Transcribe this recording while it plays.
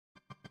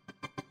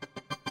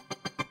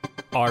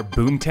Our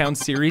Boomtown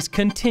series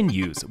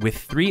continues with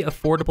 3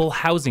 affordable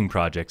housing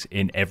projects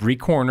in every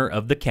corner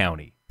of the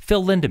county.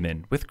 Phil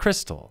Lindeman with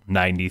Krystal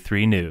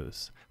 93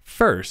 News.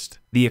 First,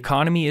 the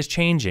economy is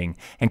changing,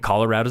 and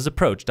Colorado's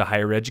approach to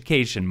higher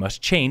education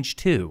must change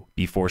too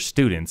before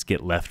students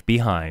get left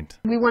behind.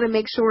 We want to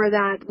make sure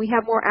that we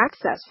have more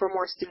access for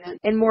more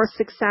students and more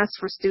success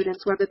for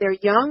students, whether they're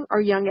young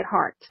or young at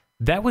heart.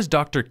 That was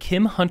Dr.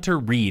 Kim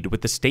Hunter-Reed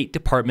with the State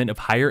Department of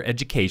Higher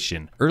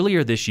Education.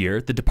 Earlier this year,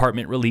 the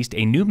department released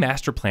a new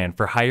master plan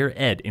for higher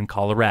ed in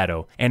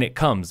Colorado, and it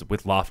comes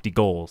with lofty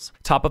goals.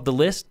 Top of the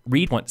list,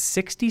 Reed wants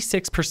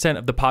 66%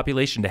 of the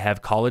population to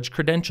have college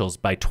credentials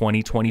by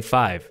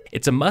 2025.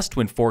 It's a must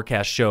when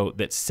forecasts show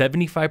that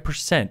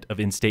 75%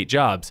 of in-state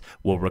jobs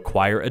will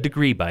require a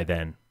degree by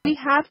then. We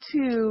have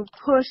to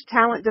push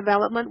talent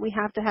development. We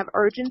have to have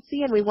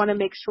urgency, and we want to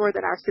make sure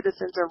that our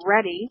citizens are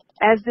ready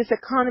as this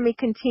economy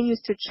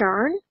continues to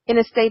churn in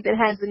a state that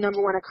has the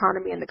 #1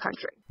 economy in the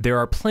country. There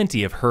are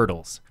plenty of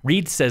hurdles.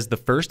 Reed says the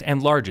first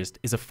and largest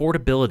is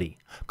affordability.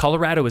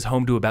 Colorado is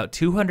home to about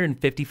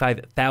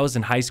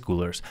 255,000 high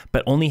schoolers,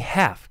 but only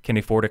half can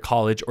afford a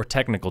college or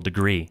technical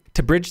degree.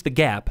 To bridge the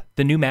gap,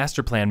 the new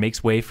master plan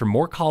makes way for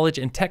more college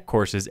and tech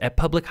courses at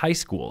public high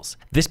schools.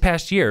 This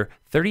past year,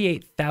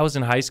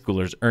 38,000 high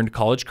schoolers earned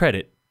college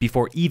credit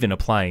before even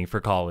applying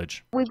for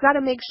college. We've got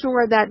to make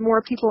sure that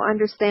more people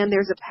understand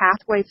there's a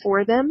pathway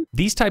for them.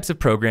 These types of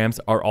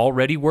programs are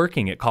already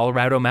working at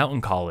Colorado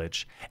Mountain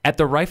College. At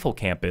the Rifle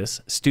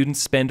campus,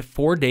 students spend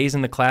 4 days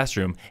in the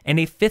classroom and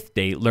a 5th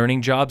day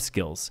learning job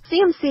skills.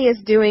 CMC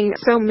is doing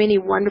so many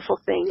wonderful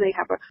things. They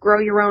have a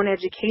Grow Your Own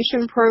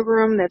Education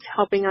program that's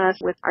helping us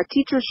with our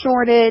teacher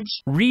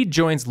shortage. Reed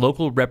joins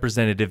local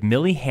representative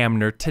Millie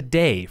Hamner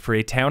today for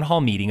a town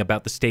hall meeting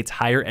about the state's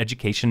higher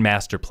education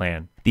master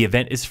plan. The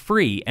event is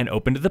free and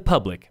open to the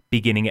public,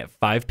 beginning at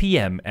 5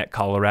 p.m. at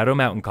Colorado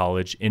Mountain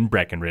College in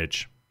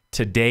Breckenridge.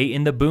 Today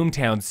in the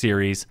Boomtown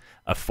series,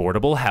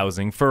 affordable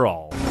housing for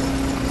all.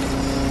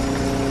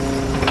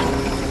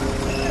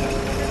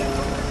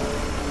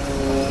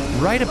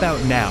 Right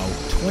about now,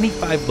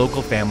 25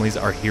 local families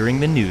are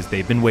hearing the news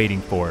they've been waiting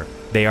for.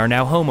 They are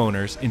now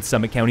homeowners in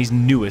Summit County's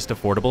newest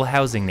affordable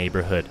housing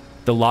neighborhood.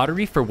 The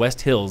lottery for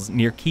West Hills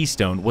near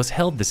Keystone was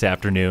held this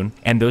afternoon,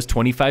 and those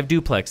 25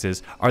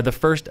 duplexes are the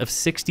first of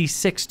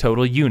 66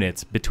 total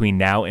units between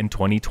now and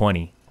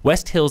 2020.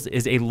 West Hills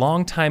is a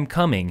long time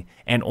coming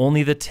and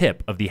only the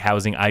tip of the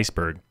housing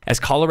iceberg. As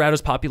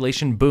Colorado's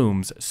population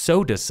booms,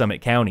 so does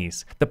Summit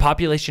County's. The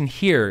population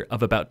here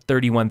of about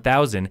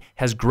 31,000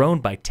 has grown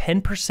by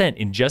 10%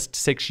 in just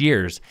 6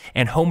 years,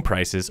 and home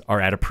prices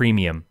are at a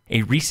premium.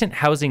 A recent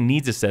housing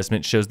needs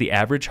assessment shows the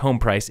average home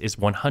price is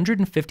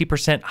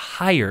 150%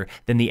 higher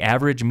than the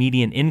average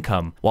median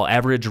income, while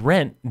average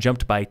rent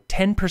jumped by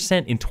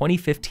 10% in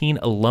 2015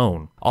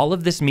 alone. All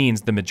of this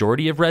means the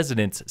majority of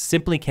residents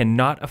simply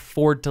cannot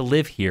afford to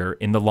live here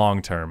in the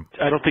long term.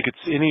 I don't think it's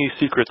any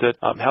secret that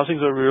housing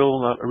is a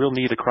real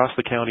need across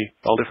the county,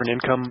 all different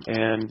income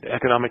and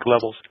economic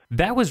levels.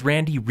 That was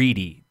Randy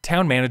Reedy,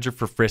 town manager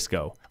for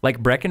Frisco.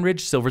 Like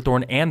Breckenridge,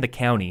 Silverthorne, and the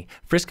county,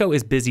 Frisco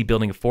is busy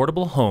building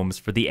affordable homes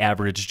for the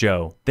average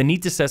Joe. The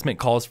needs assessment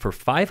calls for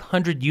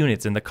 500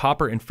 units in the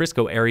Copper and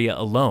Frisco area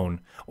alone,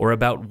 or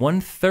about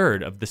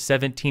 1/3 of the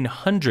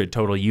 1,700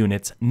 total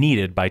units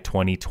needed by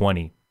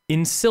 2020.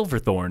 In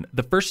Silverthorne,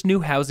 the first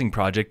new housing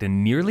project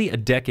in nearly a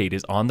decade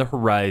is on the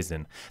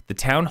horizon. The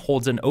town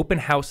holds an open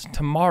house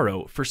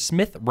tomorrow for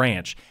Smith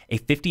Ranch, a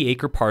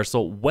 50-acre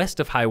parcel west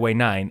of Highway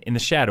 9 in the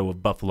shadow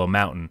of Buffalo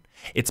Mountain.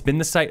 It's been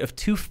the site of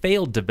 2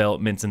 failed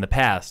developments in the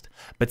past,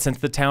 but since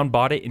the town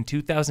bought it in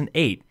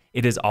 2008,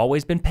 it has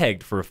always been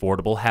pegged for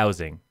affordable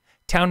housing.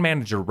 Town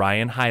manager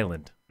Ryan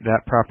Highland.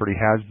 That property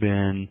has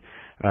been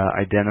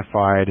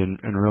identified and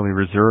really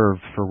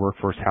reserved for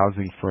workforce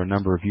housing for a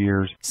number of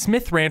years.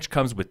 Smith Ranch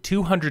comes with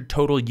 200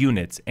 total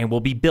units and will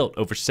be built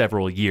over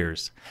several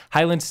years.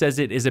 Highland says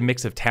it is a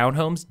mix of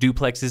townhomes,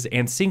 duplexes,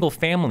 and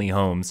single-family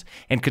homes,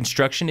 and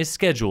construction is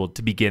scheduled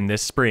to begin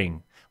this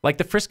spring. Like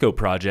the Frisco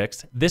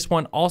projects, this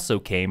one also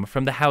came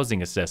from the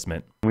housing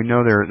assessment. We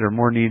know there are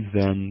more needs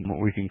than what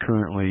we can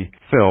currently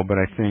fill, but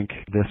I think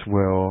this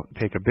will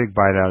take a big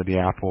bite out of the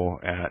apple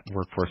at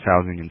workforce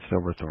housing in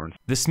Silverthorne.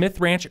 The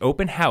Smith Ranch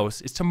open house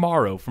is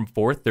tomorrow from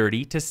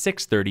 4:30 to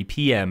 6:30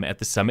 p.m. at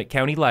the Summit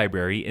County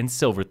Library in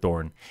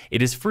Silverthorne.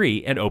 It is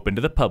free and open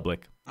to the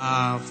public.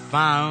 I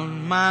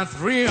found my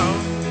thrill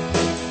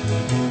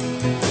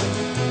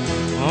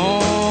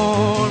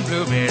on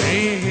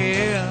Blueberry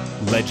Hill.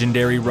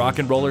 Legendary rock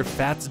and roller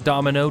Fats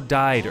Domino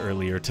died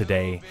earlier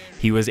today.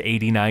 He was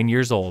 89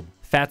 years old.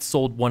 Fats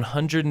sold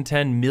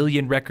 110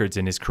 million records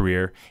in his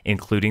career,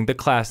 including the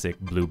classic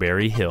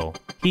Blueberry Hill.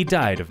 He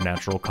died of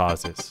natural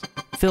causes.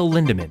 Phil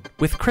Lindeman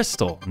with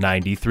Krystal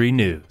 93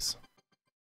 News.